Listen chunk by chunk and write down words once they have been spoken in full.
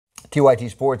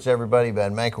TYT Sports, everybody.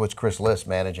 Ben Mankiewicz, Chris Liss,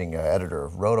 managing editor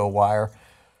of RotoWire.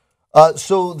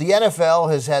 So the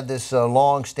NFL has had this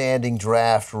long-standing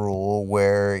draft rule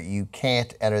where you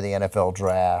can't enter the NFL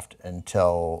draft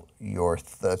until your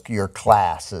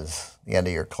class the end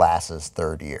of your class's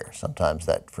third year. Sometimes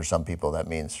that, for some people, that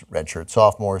means redshirt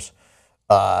sophomores.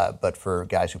 But for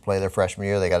guys who play their freshman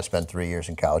year, they got to spend 3 years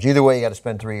in college. Either way, you got to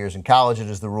spend 3 years in college. It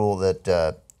is the rule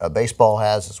that baseball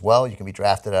has as well. You can be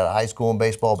drafted out of high school in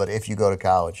baseball, but if you go to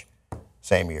college,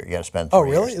 same year. You got to spend 3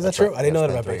 years. Oh, really? Is that true? I didn't know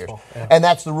that about baseball. Yeah. And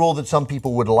that's the rule that some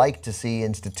people would like to see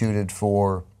instituted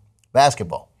for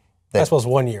basketball. Basketball's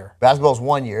 1 year. Basketball's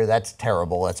 1 year. That's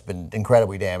terrible. That's been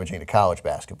incredibly damaging to college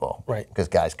basketball. Right. Because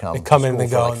guys come in and they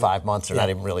for go like 5 months. They're not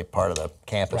even really part of the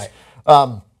campus.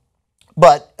 Right.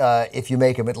 But if you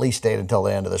make them at least stay until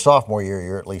the end of their sophomore year,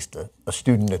 you're at least a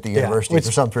student at the university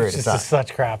for some period of time. It's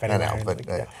such crap anyway. I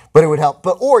know, but it would help.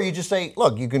 Or you just say,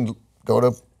 look, you can go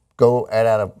out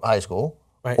of high school,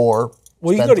 or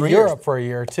you can go to Europe for a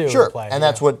year too. Sure, to play. And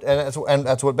that's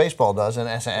what baseball does,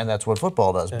 and that's what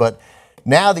football does. Yeah. But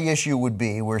now the issue would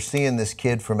be, we're seeing this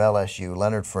kid from LSU,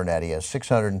 Leonard Fournette. He has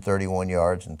 631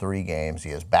 yards in 3 games. He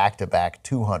has back-to-back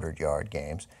 200-yard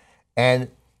games, and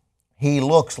he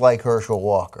looks like Herschel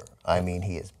Walker. I mean,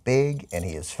 he is big and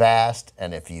he is fast.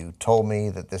 And if you told me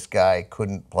that this guy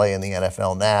couldn't play in the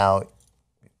NFL now,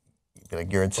 you'd be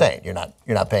like, you're insane. You're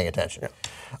not paying attention.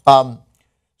 Yeah.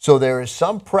 So there is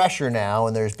some pressure now,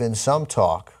 and there's been some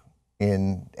talk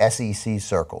in SEC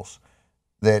circles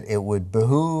that it would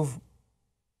behoove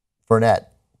Fournette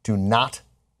to not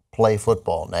play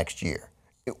football next year,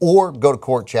 or go to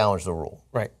court, challenge the rule.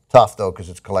 Right. Tough though, because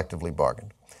it's collectively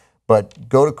bargained. But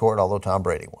go to court, although Tom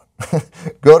Brady won.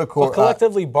 Go to court. Well,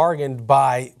 collectively bargained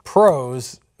by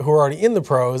pros who are already in the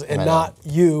pros, and not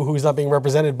you, who's not being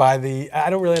represented by the. I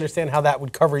don't really understand how that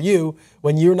would cover you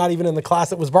when you're not even in the class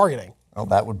that was bargaining. Well,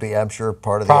 that would be, I'm sure,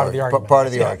 part of the argument. Part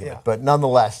of the argument. Yeah. But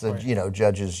nonetheless,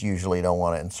 judges usually don't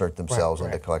want to insert themselves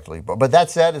into collectively. But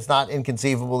that said, it's not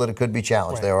inconceivable that it could be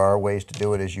challenged. There are ways to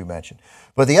do it, as you mentioned.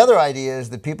 But the other idea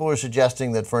is that people are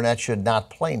suggesting that Fournette should not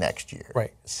play next year.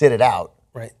 Right. Sit it out.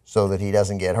 Right. So that he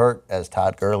doesn't get hurt, as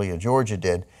Todd Gurley of Georgia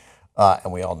did.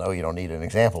 And we all know you don't need an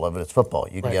example of it. It's football.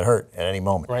 You can get hurt at any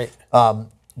moment. Right. What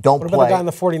about the guy in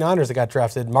the 49ers that got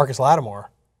drafted, Marcus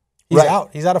Lattimore? He's out.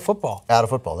 He's out of football. Out of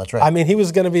football, that's right. I mean, he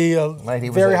was going to be a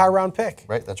very high round pick.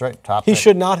 Right, that's right. Top He pick.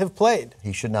 should not have played.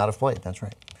 He should not have played, that's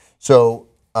right. So,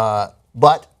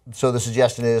 so the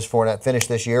suggestion is Fournette finish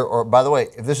this year, or by the way,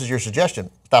 if this is your suggestion,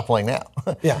 stop playing now.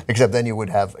 Yeah. Except then you would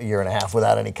have a year and a half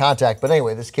without any contact. But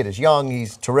anyway, this kid is young.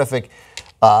 He's terrific.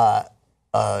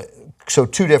 So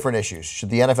 2 different issues. Should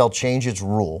the NFL change its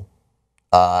rule,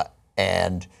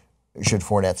 and should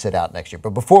Fournette sit out next year?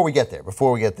 But before we get there,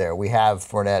 we have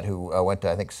Fournette, who went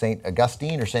to, I think, St.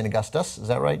 Augustine or St. Augustus. Is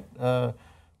that right?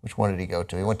 Which one did he go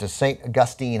to? He went to St.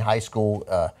 Augustine High School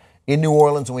in New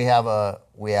Orleans, and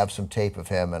we have some tape of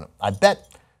him, and I bet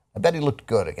he looked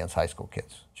good against high school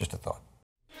kids. Just a thought.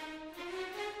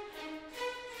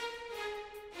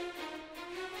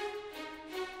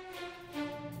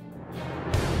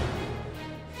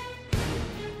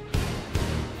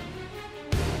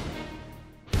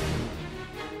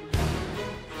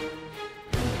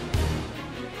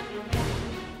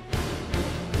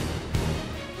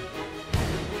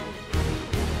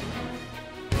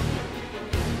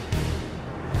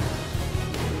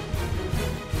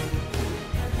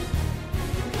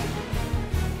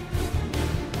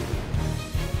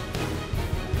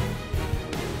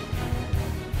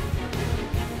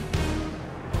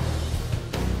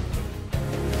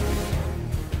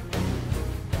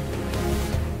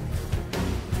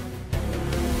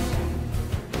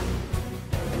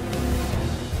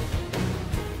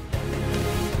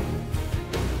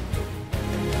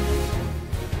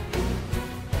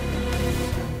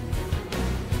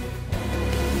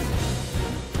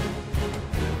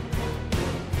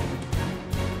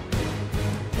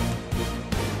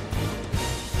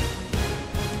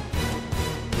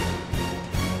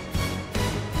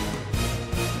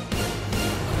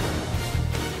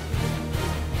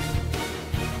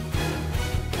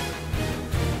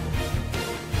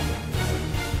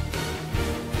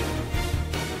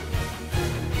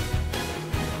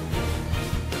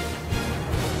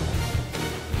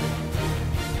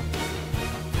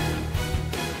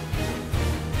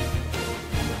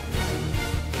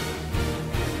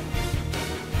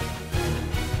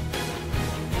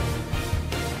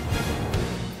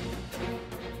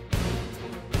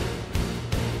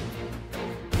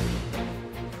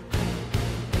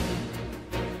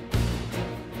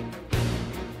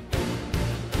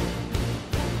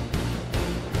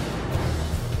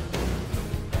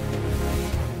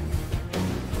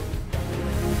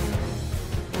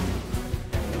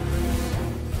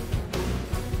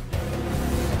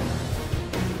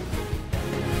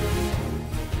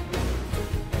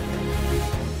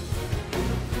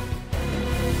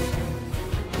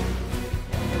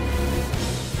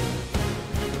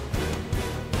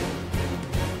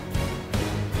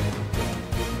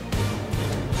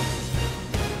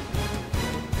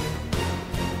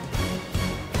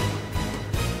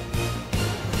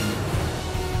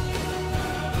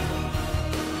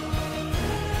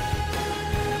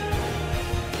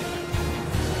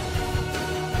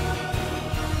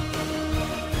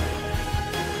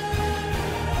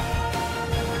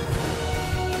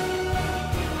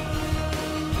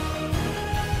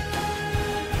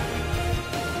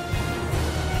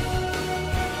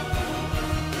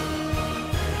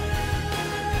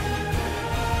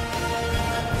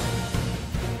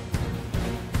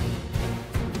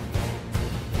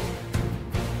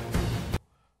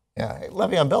 Yeah,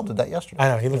 Le'Veon Bell did that yesterday. I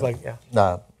know, he looked like,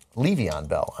 Le'Veon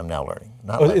Bell, I'm now learning.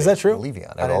 Not is that true?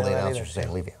 Le'Veon. I didn't All know the that announcers either.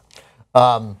 saying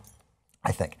Le'Veon.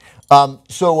 I think. Look,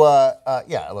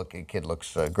 the kid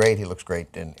looks great. He looks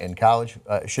great in college.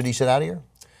 Should he sit out of here?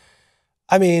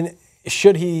 I mean,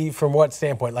 should he, from what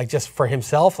standpoint? Like, just for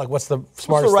himself? Like, what's the smartest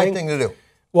thing? What's the right thing to do?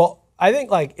 Well, I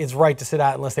think, like, it's right to sit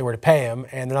out unless they were to pay him,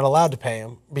 and they're not allowed to pay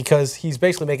him because he's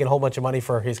basically making a whole bunch of money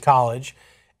for his college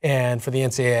and for the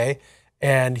NCAA,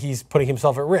 and he's putting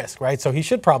himself at risk, right? So he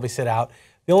should probably sit out.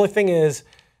 The only thing is,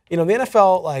 the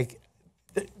NFL, like,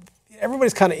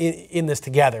 everybody's kind of in this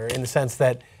together in the sense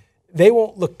that they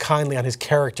won't look kindly on his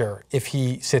character if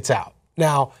he sits out.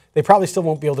 Now, they probably still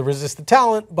won't be able to resist the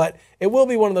talent, but it will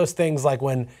be one of those things like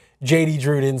when J.D.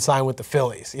 Drew didn't sign with the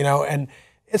Phillies, and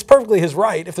it's perfectly his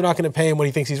right if they're not going to pay him what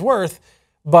he thinks he's worth,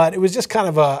 but it was just kind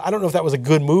of I don't know if that was a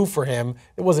good move for him.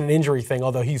 It wasn't an injury thing,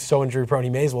 although he's so injury prone, he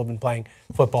may as well have been playing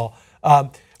football.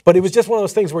 But it was just one of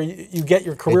those things where you get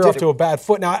your career off to a bad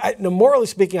foot. Now, morally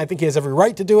speaking, I think he has every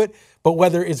right to do it, but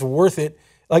whether it's worth it,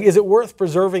 like, is it worth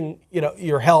preserving,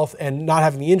 your health and not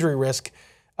having the injury risk,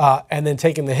 and then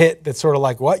taking the hit that's sort of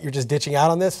like, what, you're just ditching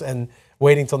out on this and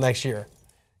waiting till next year?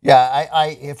 Yeah,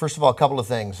 I first of all, a couple of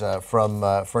things. From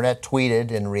Fournette tweeted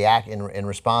in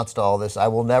response to all this, I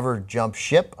will never jump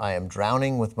ship. I am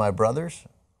drowning with my brothers.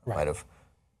 Right. Might have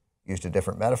used a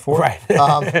different metaphor. Right.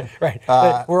 Right.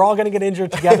 We're all going to get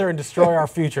injured together and destroy our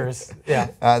futures. Yeah.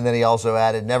 And then he also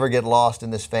added, never get lost in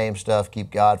this fame stuff.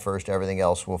 Keep God first. Everything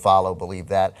else will follow. Believe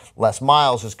that. Les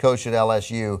Miles, his coach at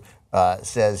LSU,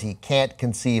 says he can't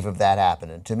conceive of that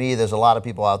happening. To me, there's a lot of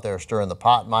people out there stirring the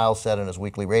pot, Miles said in his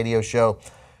weekly radio show.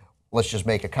 Let's just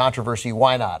make a controversy.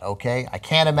 Why not? Okay. I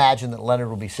can't imagine that Leonard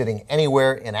will be sitting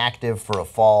anywhere inactive for a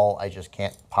fall. I just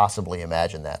can't possibly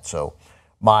imagine that. So,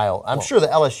 Miles, I'm sure the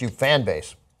LSU fan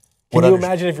base. Can you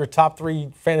imagine if your top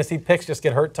 3 fantasy picks just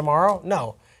get hurt tomorrow?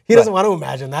 No. He doesn't want to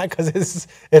imagine that because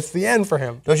it's the end for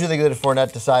him. Don't you think that if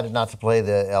Fournette decided not to play,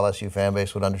 the LSU fan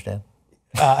base would understand?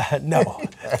 No.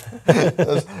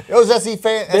 Those SEC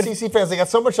fans, they got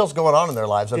so much else going on in their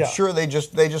lives. I'm sure they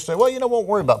just say, well, won't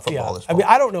worry about football this fall. I mean,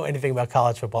 I don't know anything about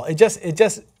college football. It just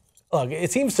look,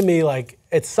 it seems to me like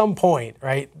at some point,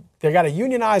 right, they got to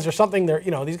unionize or something. They're,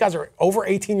 these guys are over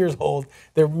 18 years old.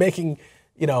 They're making,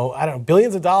 I don't know,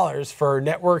 billions of dollars for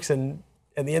networks and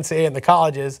the NCAA and the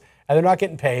colleges, and they're not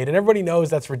getting paid. And everybody knows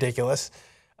that's ridiculous.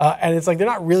 And it's like they're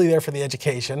not really there for the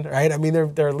education, right? I mean,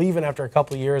 they're leaving after a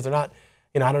couple of years. They're not,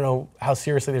 I don't know how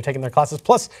seriously they're taking their classes.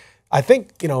 Plus, I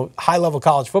think, high-level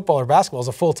college football or basketball is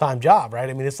a full-time job, right?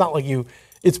 I mean, it's not like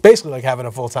it's basically like having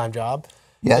a full-time job.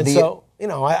 Yeah. And so,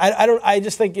 I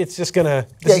just think it's just going to,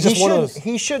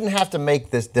 he shouldn't have to make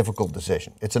this difficult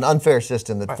decision. It's an unfair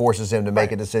system that forces him to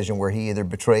make a decision where he either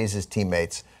betrays his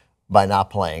teammates by not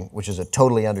playing, which is a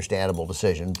totally understandable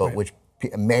decision, but which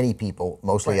many people,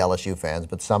 mostly LSU fans,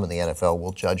 but some in the NFL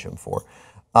will judge him for.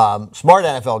 Smart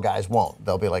NFL guys won't.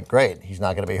 They'll be like, great, he's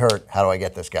not going to be hurt. How do I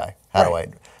get this guy? How do I?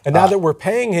 And now that we're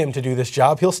paying him to do this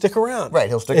job, he'll stick around. Right,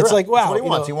 he'll stick around. It's like, wow. That's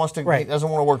what he wants. He doesn't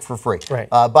want to work for free. Right.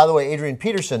 By the way, Adrian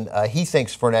Peterson, he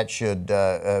thinks Fournette should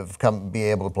be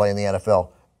able to play in the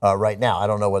NFL right now. I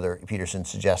don't know whether Peterson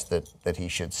suggests that he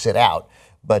should sit out,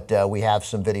 but we have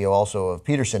some video also of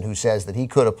Peterson who says that he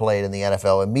could have played in the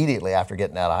NFL immediately after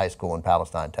getting out of high school in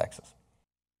Palestine, Texas.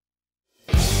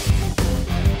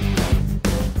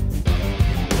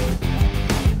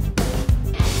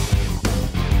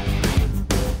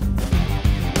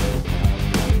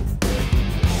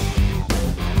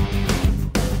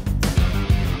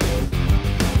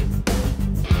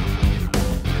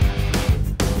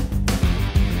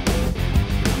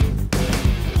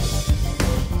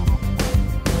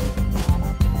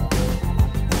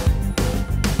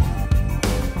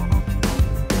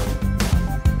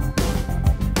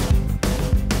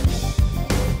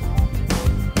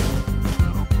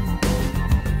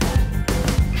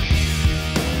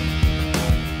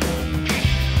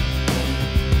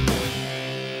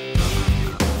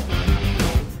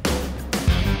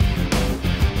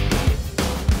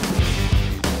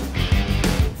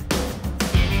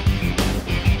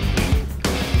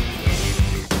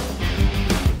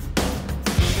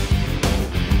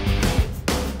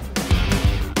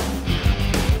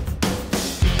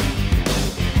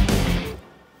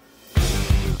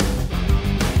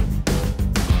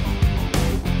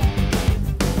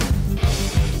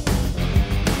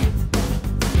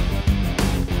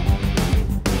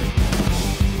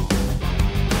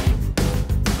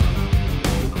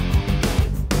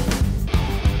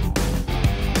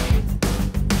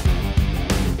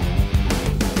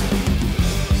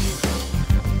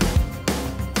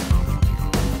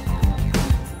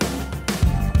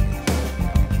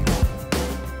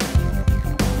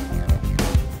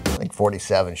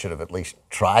 47 should have at least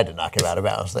tried to knock him out of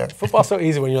bounds there. Football's so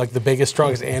easy when you're like the biggest,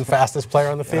 strongest, and fastest player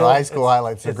on the field. High school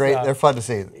highlights are great. They're fun to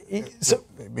see. So,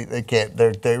 they can't.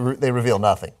 They reveal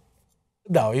nothing.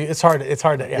 No, it's hard. It's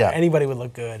hard to. Yeah, anybody would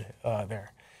look good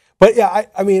there. But yeah,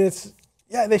 I mean,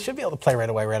 they should be able to play right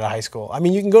away, right out of high school. I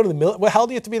mean, you can go to the military. How old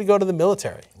do you have to be to go to the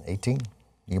military? 18.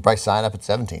 You can probably sign up at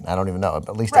 17. I don't even know.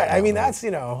 At least right. I mean, that's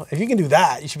if you can do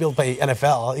that, you should be able to play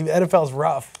NFL. NFL's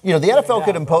rough. The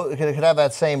NFL could have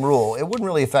that same rule. It wouldn't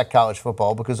really affect college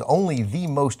football because only the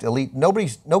most elite.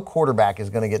 No quarterback is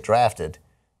going to get drafted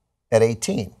at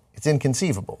 18. It's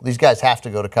inconceivable. These guys have to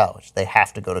go to college. They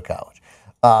have to go to college.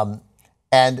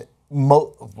 And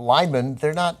linemen,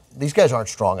 they're not. These guys aren't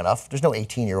strong enough. There's no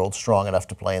 18-year-old strong enough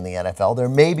to play in the NFL. There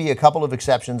may be a couple of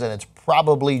exceptions, and it's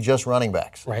probably just running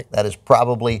backs. Right. That is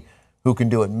probably who can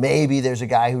do it. Maybe there's a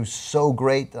guy who's so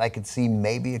great that I could see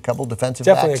maybe a couple defensive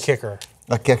backs. Definitely a kicker.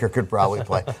 A kicker could probably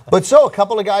play. But a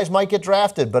couple of guys might get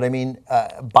drafted. But I mean,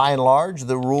 by and large,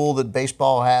 the rule that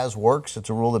baseball has works. It's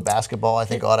a rule that basketball, I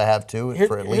think, ought to have too. Here's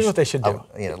what they should do.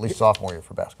 At least sophomore year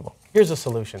for basketball. Here's a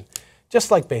solution.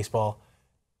 Just like baseball,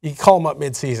 you call them up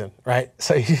mid-season, right?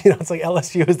 So it's like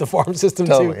LSU is the farm system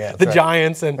to the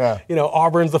Giants, and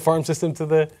Auburn's the farm system to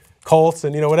the Colts,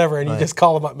 and whatever, and you just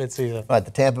call them up mid-season. All right, the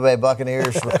Tampa Bay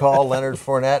Buccaneers recall Leonard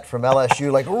Fournette from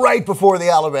LSU like right before the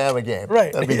Alabama game.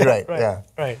 Right, that'd be great.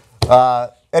 Right.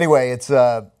 Anyway, it's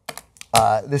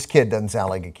this kid doesn't sound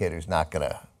like a kid who's not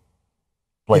gonna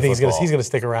play you think football. He's gonna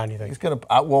stick around? You think he's gonna?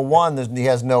 He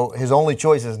has his only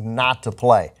choice is not to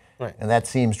play, right? And that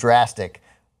seems drastic.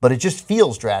 But it just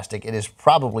feels drastic. It is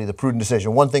probably the prudent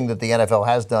decision. One thing that the NFL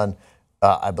has done,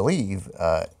 I believe,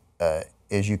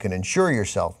 is you can insure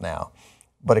yourself now.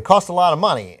 But it costs a lot of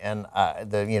money, and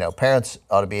parents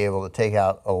ought to be able to take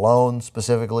out a loan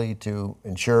specifically to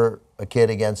insure a kid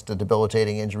against a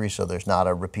debilitating injury, so there's not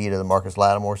a repeat of the Marcus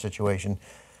Lattimore situation.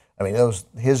 I mean,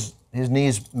 his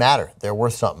knees matter; they're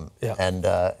worth something,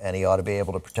 and he ought to be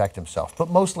able to protect himself. But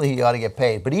mostly, he ought to get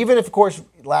paid. But even if, of course,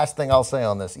 last thing I'll say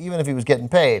on this, even if he was getting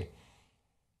paid,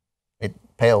 it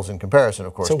pales in comparison,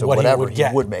 of course, to whatever he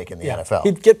would make in the NFL.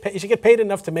 He should get paid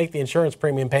enough to make the insurance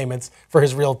premium payments for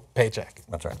his real paycheck.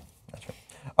 That's right.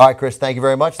 All right, Chris. Thank you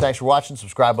very much. Thanks for watching.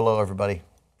 Subscribe below, everybody.